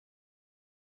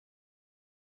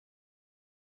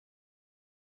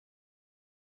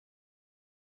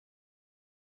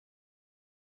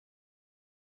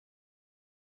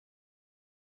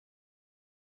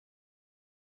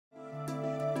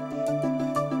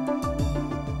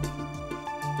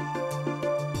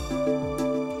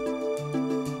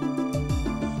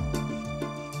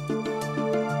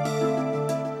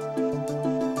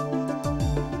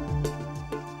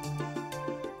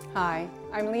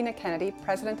I'm Lena Kennedy,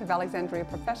 President of Alexandria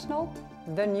Professional,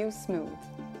 the new Smooth.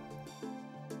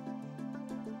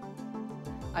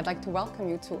 I'd like to welcome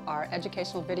you to our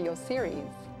educational video series.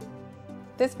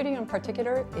 This video in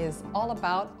particular is all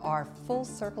about our Full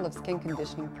Circle of Skin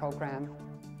Conditioning program.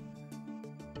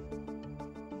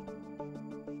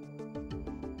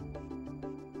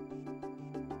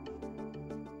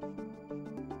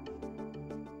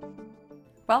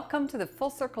 Welcome to the Full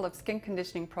Circle of Skin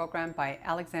Conditioning program by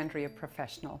Alexandria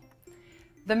Professional.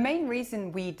 The main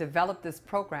reason we developed this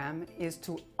program is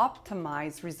to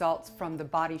optimize results from the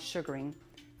body sugaring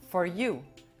for you,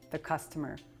 the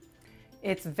customer.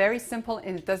 It's very simple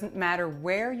and it doesn't matter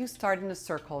where you start in the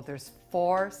circle. There's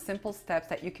 4 simple steps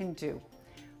that you can do.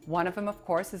 One of them, of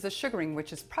course, is the sugaring,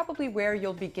 which is probably where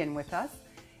you'll begin with us.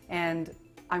 And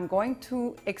I'm going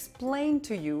to explain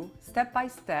to you step by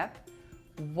step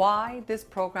why this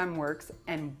program works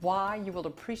and why you will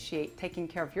appreciate taking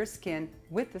care of your skin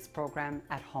with this program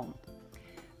at home.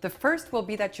 The first will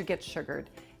be that you get sugared.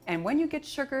 And when you get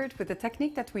sugared with the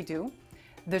technique that we do,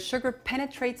 the sugar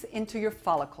penetrates into your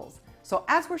follicles. So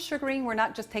as we're sugaring, we're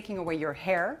not just taking away your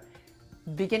hair,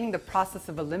 beginning the process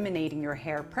of eliminating your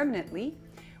hair permanently,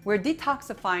 we're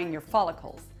detoxifying your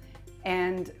follicles.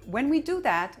 And when we do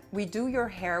that, we do your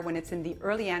hair when it's in the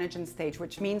early anagen stage,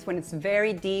 which means when it's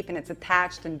very deep and it's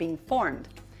attached and being formed.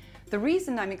 The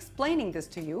reason I'm explaining this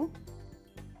to you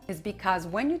is because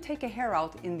when you take a hair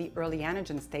out in the early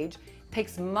anagen stage, it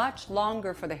takes much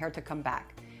longer for the hair to come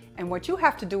back. And what you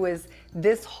have to do is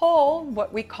this hole,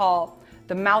 what we call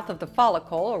the mouth of the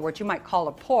follicle, or what you might call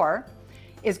a pore,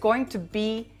 is going to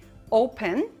be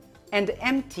open and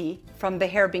empty from the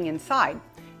hair being inside.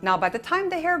 Now, by the time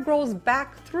the hair grows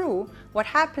back through, what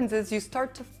happens is you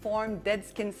start to form dead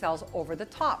skin cells over the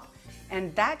top.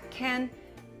 And that can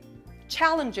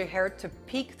challenge your hair to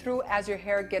peek through as your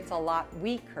hair gets a lot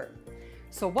weaker.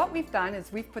 So what we've done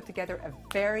is we've put together a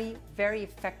very, very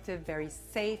effective, very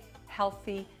safe,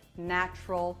 healthy,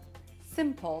 natural,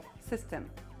 simple system.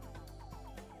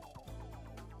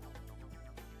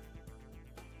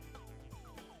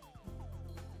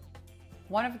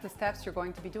 One of the steps you're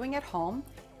going to be doing at home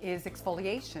is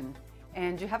exfoliation,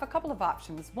 and you have a couple of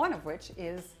options, one of which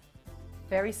is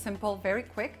very simple, very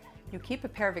quick. You keep a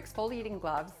pair of exfoliating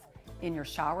gloves in your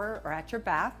shower or at your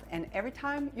bath, and every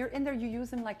time you're in there you use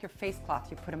them like your face cloth.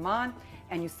 You put them on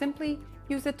and you simply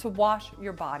use it to wash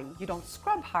your body. You don't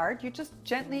scrub hard, you just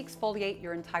gently exfoliate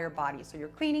your entire body. So you're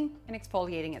cleaning and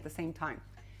exfoliating at the same time.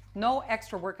 No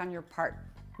extra work on your part.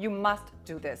 You must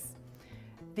do this.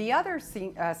 The other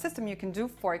system you can do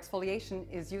for exfoliation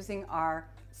is using our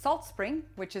salt spring,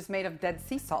 which is made of dead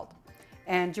sea salt.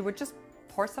 And you would just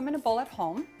pour some in a bowl at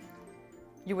home.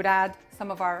 You would add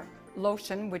some of our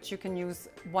lotion, which you can use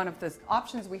one of the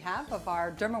options we have of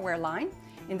our Dermaware line.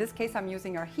 In this case, I'm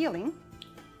using our Healing.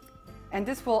 And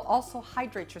this will also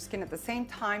hydrate your skin at the same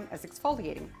time as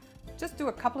exfoliating. Just do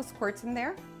a couple of squirts in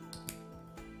there.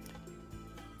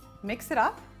 Mix it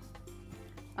up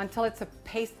until it's a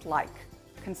paste-like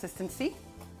consistency.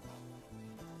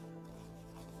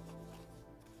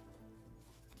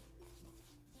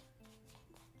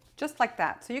 Just like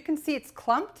that. So you can see it's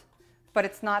clumped, but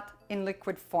it's not in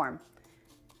liquid form.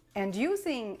 And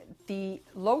using the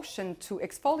lotion to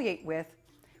exfoliate with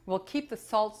will keep the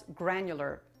salts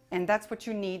granular, and that's what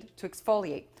you need to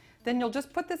exfoliate. Then you'll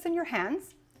just put this in your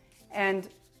hands and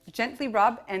gently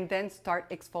rub and then start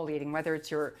exfoliating, whether it's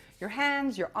your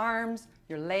hands, your arms,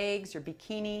 your legs, your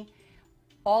bikini.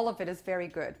 All of it is very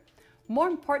good. More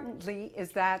importantly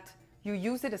is that you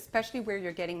use it especially where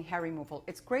you're getting hair removal.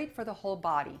 It's great for the whole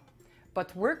body,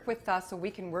 but work with us so we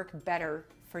can work better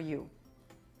for you.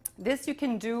 This you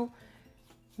can do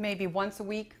maybe once a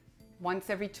week, once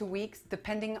every 2 weeks,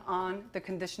 depending on the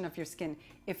condition of your skin.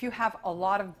 If you have a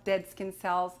lot of dead skin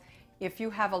cells, if you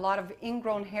have a lot of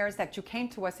ingrown hairs that you came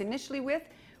to us initially with,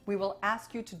 we will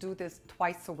ask you to do this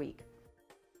twice a week.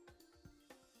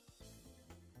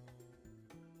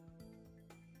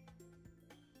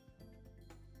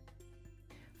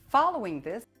 Following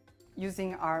this,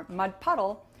 using our mud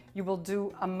puddle, you will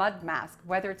do a mud mask,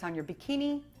 whether it's on your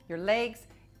bikini, your legs,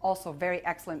 also very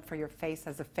excellent for your face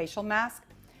as a facial mask.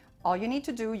 All you need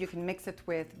to do, you can mix it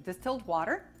with distilled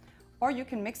water, or you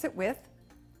can mix it with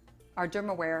our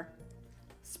Dermaware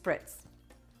spritz,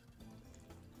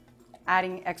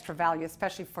 adding extra value,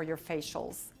 especially for your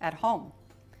facials at home.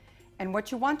 And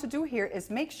what you want to do here is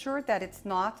make sure that it's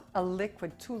not a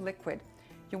liquid, too liquid.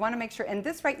 You want to make sure, and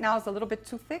this right now is a little bit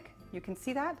too thick. You can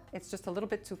see that? It's just a little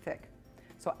bit too thick.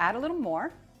 So add a little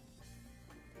more.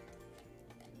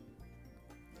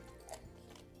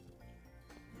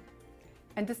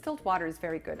 And distilled water is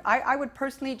very good. I would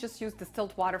personally just use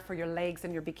distilled water for your legs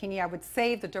and your bikini. I would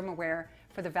save the dermaware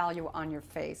for the value on your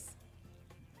face.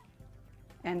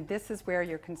 And this is where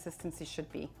your consistency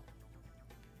should be.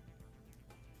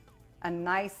 A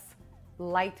nice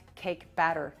light cake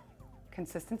batter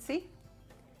consistency.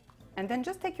 And then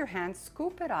just take your hands,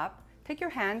 scoop it up, take your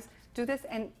hands, do this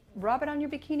and rub it on your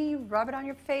bikini, rub it on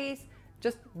your face,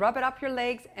 just rub it up your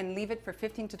legs and leave it for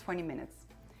 15 to 20 minutes.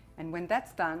 And when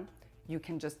that's done, you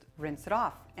can just rinse it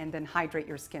off and then hydrate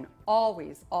your skin.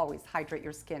 Always, always hydrate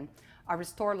your skin. Our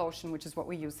Restore lotion, which is what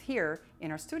we use here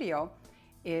in our studio,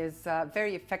 is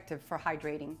very effective for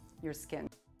hydrating your skin.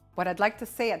 What I'd like to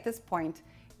say at this point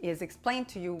is explain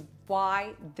to you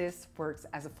why this works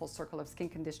as a full circle of skin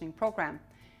conditioning program.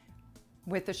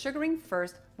 With the sugaring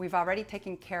first, we've already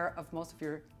taken care of most of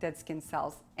your dead skin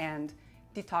cells and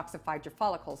detoxified your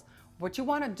follicles. What you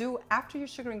want to do after your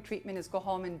sugaring treatment is go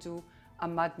home and do a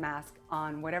mud mask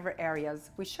on whatever areas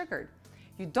we sugared.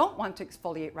 You don't want to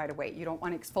exfoliate right away. You don't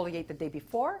want to exfoliate the day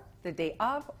before, the day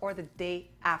of, or the day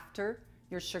after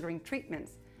your sugaring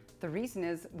treatments. The reason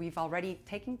is we've already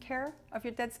taken care of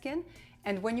your dead skin,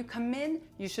 and when you come in,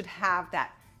 you should have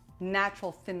that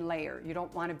natural thin layer. You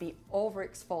don't want to be over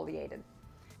exfoliated.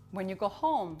 When you go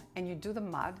home and you do the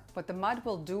mud, what the mud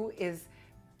will do is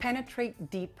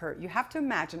penetrate deeper. You have to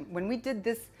imagine when we did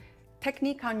this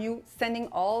technique on you, sending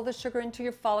all the sugar into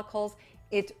your follicles,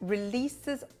 it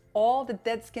releases all the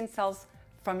dead skin cells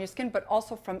from your skin, but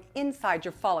also from inside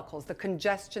your follicles, the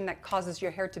congestion that causes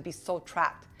your hair to be so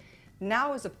trapped.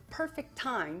 Now is a perfect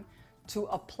time to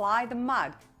apply the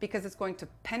mud because it's going to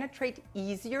penetrate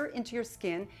easier into your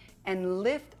skin and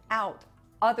lift out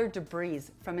other debris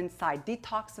from inside,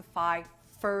 detoxify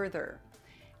further.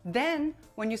 Then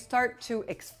when you start to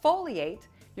exfoliate,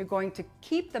 you're going to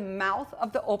keep the mouth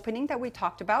of the opening that we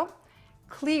talked about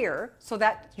clear so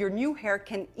that your new hair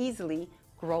can easily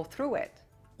grow through it.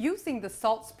 Using the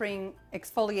salt spring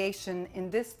exfoliation in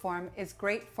this form is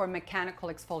great for mechanical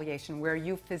exfoliation where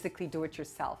you physically do it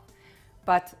yourself.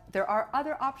 But there are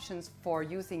other options for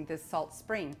using this salt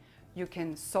spring. You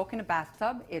can soak in a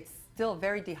bathtub. It's still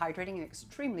very dehydrating and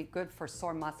extremely good for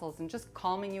sore muscles and just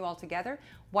calming you altogether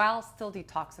while still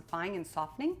detoxifying and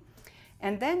softening.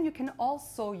 And then you can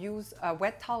also use a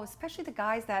wet towel, especially the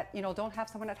guys that don't have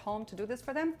someone at home to do this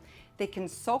for them. They can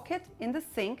soak it in the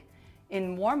sink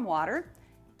in warm water,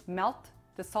 melt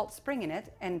the salt spring in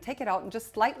it, and take it out and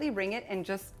just slightly wring it and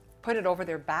just put it over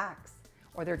their backs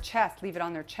or their chest, leave it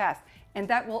on their chest. And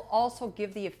that will also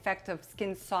give the effect of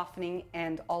skin softening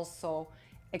and also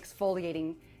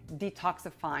exfoliating,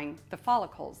 detoxifying the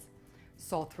follicles.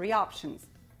 So 3 options: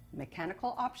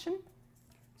 mechanical option,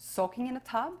 soaking in a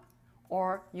tub,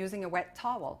 or using a wet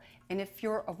towel. And if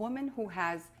you're a woman who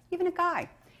has, even a guy,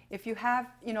 if you have,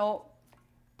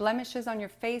 blemishes on your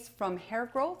face from hair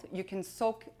growth, you can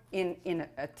soak in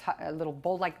a little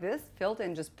bowl like this, filled,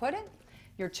 and just put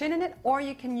your chin in it, or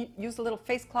you can use a little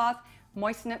face cloth,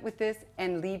 moisten it with this,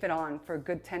 and leave it on for a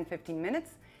good 10-15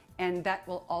 minutes. And that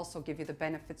will also give you the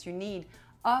benefits you need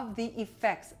of the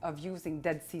effects of using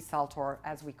Dead Sea salt, or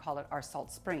as we call it, our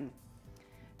salt spring.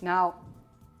 Now,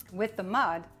 with the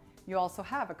mud, you also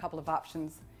have a couple of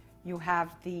options. You have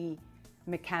the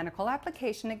mechanical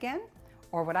application again,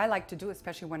 or what I like to do,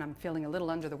 especially when I'm feeling a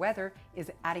little under the weather, is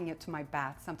adding it to my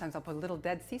bath. Sometimes I'll put a little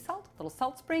Dead Sea salt, a little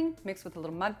salt spring, mixed with a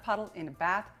little mud puddle in a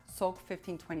bath, soak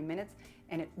 15-20 minutes,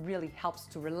 and it really helps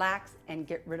to relax and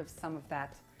get rid of some of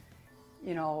that,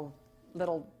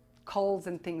 little colds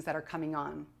and things that are coming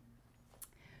on.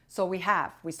 So we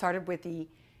started with the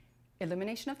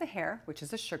elimination of the hair, which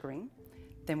is a sugaring.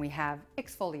 Then we have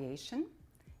exfoliation,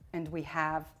 and we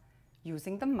have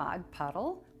using the mud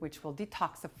puddle, which will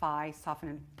detoxify, soften,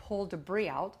 and pull debris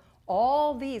out.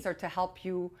 All these are to help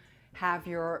you have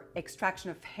your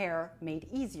extraction of hair made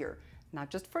easier.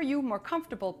 Not just for you, more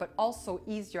comfortable, but also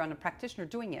easier on a practitioner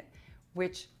doing it,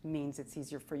 which means it's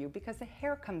easier for you because the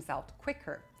hair comes out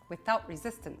quicker without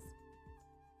resistance.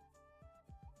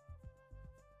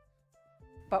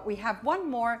 But we have one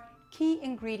more key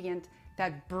ingredient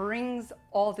that brings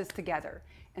all this together,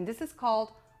 and this is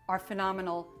called our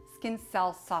phenomenal skin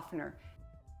cell softener.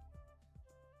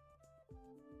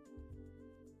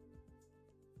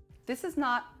 This is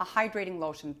not a hydrating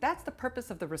lotion. That's the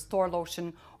purpose of the Restore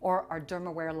lotion or our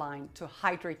Dermaware line, to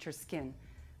hydrate your skin.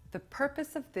 The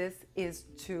purpose of this is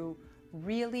to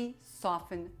really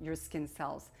soften your skin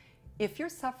cells. If you're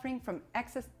suffering from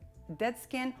excess dead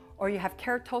skin, or you have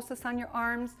keratosis on your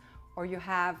arms, or you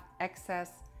have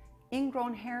excess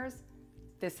ingrown hairs,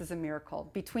 this is a miracle.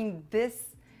 Between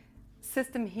this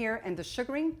system here and the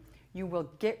sugaring, you will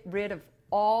get rid of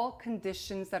all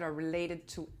conditions that are related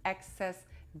to excess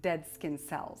dead skin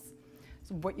cells.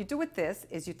 So what you do with this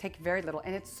is you take very little,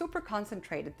 and it's super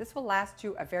concentrated. This will last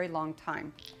you a very long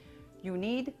time. You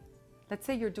need, let's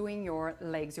say you're doing your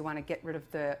legs, you want to get rid of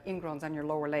the ingrowns on your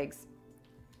lower legs.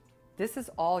 This is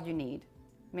all you need.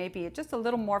 Maybe just a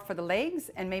little more for the legs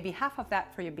and maybe half of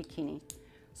that for your bikini.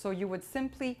 So you would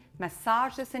simply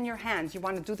massage this in your hands. You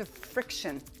want to do the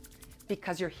friction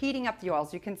because you're heating up the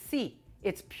oils. You can see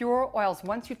it's pure oils.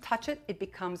 Once you touch it, it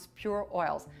becomes pure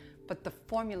oils. But the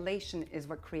formulation is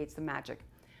what creates the magic.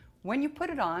 When you put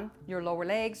it on your lower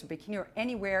legs, or bikini, or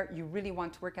anywhere you really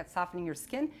want to work at softening your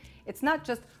skin, it's not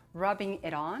just rubbing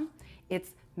it on,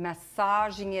 it's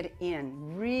massaging it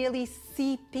in, really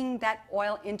seeping that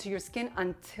oil into your skin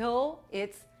until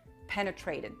it's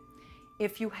penetrated.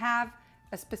 If you have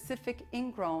a specific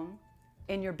ingrown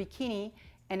in your bikini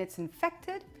and it's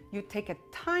infected, you take a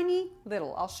tiny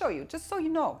little, I'll show you, just so you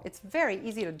know, it's very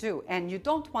easy to do and you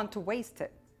don't want to waste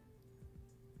it.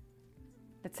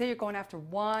 Let's say you're going after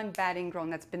one bad ingrown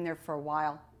that's been there for a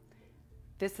while.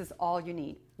 This is all you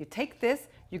need. You take this,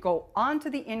 you go onto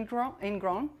the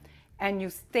ingrown, and you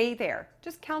stay there.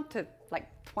 Just count to like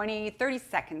 20, 30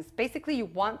 seconds. Basically, you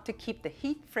want to keep the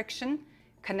heat friction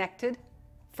connected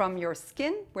from your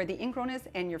skin, where the ingrown is,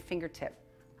 and your fingertip.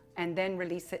 And then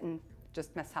release it and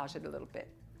just massage it a little bit.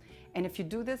 And if you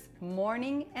do this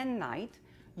morning and night,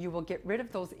 you will get rid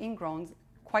of those ingrowns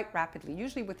quite rapidly.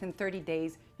 Usually within 30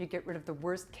 days, you get rid of the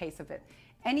worst case of it.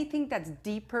 Anything that's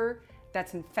deeper,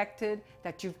 that's infected,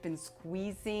 that you've been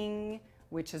squeezing,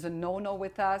 which is a no-no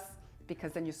with us,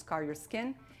 because then you scar your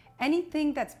skin.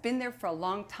 Anything that's been there for a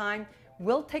long time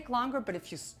will take longer, but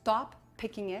if you stop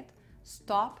picking it,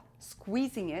 stop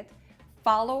squeezing it,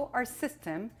 follow our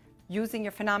system, using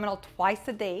your phenomenal twice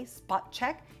a day spot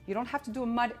check. You don't have to do a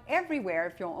mud everywhere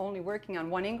if you're only working on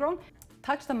one ingrown.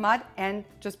 Touch the mud and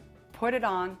just put it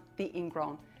on the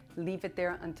ingrown. Leave it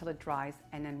there until it dries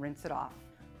and then rinse it off.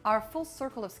 Our full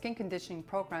circle of skin conditioning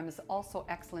program is also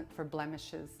excellent for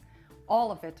blemishes.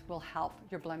 All of it will help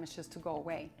your blemishes to go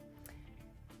away.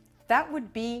 That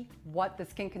would be what the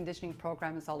skin conditioning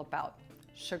program is all about.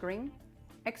 Sugaring,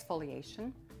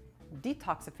 exfoliation,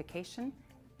 detoxification,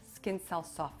 skin cell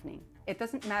softening. It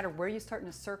doesn't matter where you start in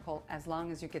a circle as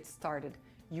long as you get started.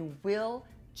 You will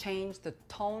change the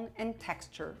tone and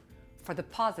texture for the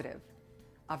positive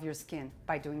of your skin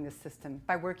by doing this system,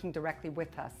 by working directly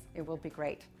with us. It will be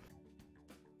great.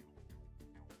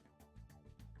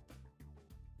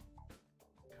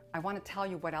 I want to tell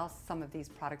you what else some of these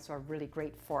products are really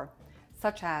great for,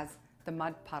 such as the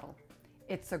mud puddle.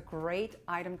 It's a great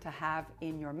item to have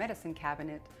in your medicine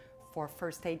cabinet for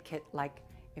first aid kit, like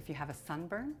if you have a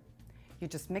sunburn, you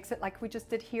just mix it like we just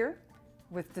did here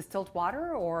with distilled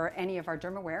water or any of our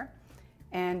dermaware,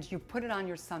 and you put it on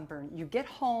your sunburn. You get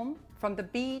home from the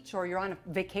beach or you're on a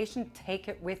vacation, take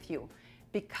it with you.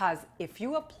 Because if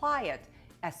you apply it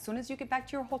as soon as you get back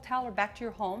to your hotel or back to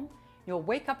your home, you'll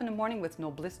wake up in the morning with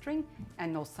no blistering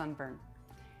and no sunburn.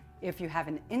 If you have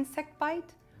an insect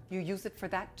bite, you use it for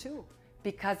that too,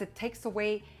 because it takes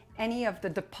away any of the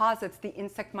deposits the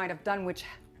insect might have done, which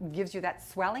gives you that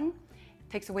swelling,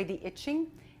 takes away the itching,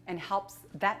 and helps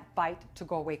that bite to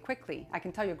go away quickly. I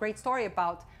can tell you a great story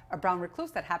about a brown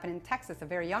recluse that happened in Texas, a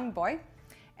very young boy,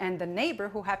 and the neighbor,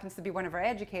 who happens to be one of our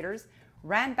educators,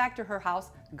 ran back to her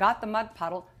house, got the mud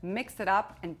puddle, mixed it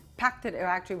up, and packed it,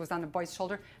 actually it was on the boy's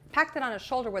shoulder, packed it on his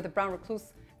shoulder where the brown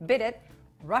recluse bit it,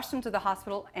 rushed him to the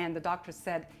hospital, and the doctor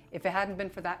said if it hadn't been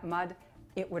for that mud,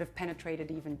 it would have penetrated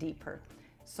even deeper.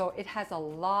 So it has a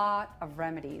lot of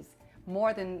remedies,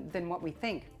 more than what we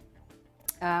think.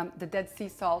 The Dead Sea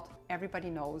salt, everybody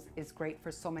knows, is great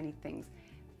for so many things.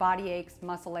 Body aches,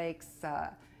 muscle aches,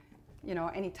 you know,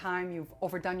 anytime you've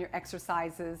overdone your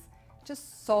exercises,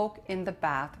 just soak in the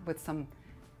bath with some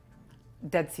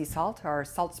Dead Sea salt or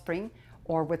salt spring,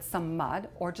 or with some mud,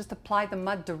 or just apply the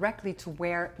mud directly to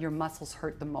where your muscles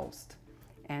hurt the most.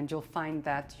 And you'll find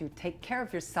that you take care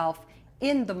of yourself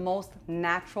in the most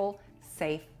natural,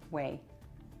 safe way.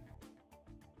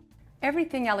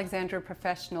 Everything Alexandria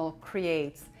Professional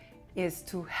creates is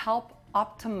to help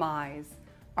optimize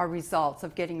our results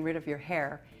of getting rid of your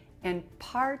hair. And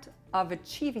part of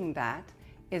achieving that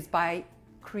is by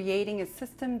creating a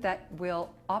system that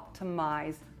will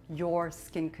optimize your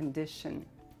skin condition.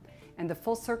 And the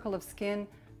Full Circle of Skin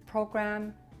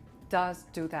program does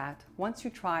do that. Once you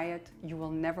try it, you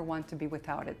will never want to be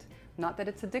without it. Not that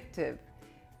it's addictive,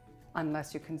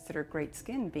 unless you consider great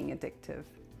skin being addictive.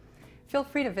 Feel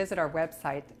free to visit our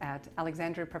website at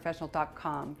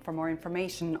alexandriaprofessional.com for more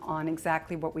information on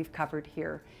exactly what we've covered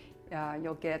here.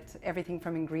 You'll get everything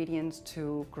from ingredients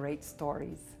to great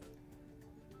stories.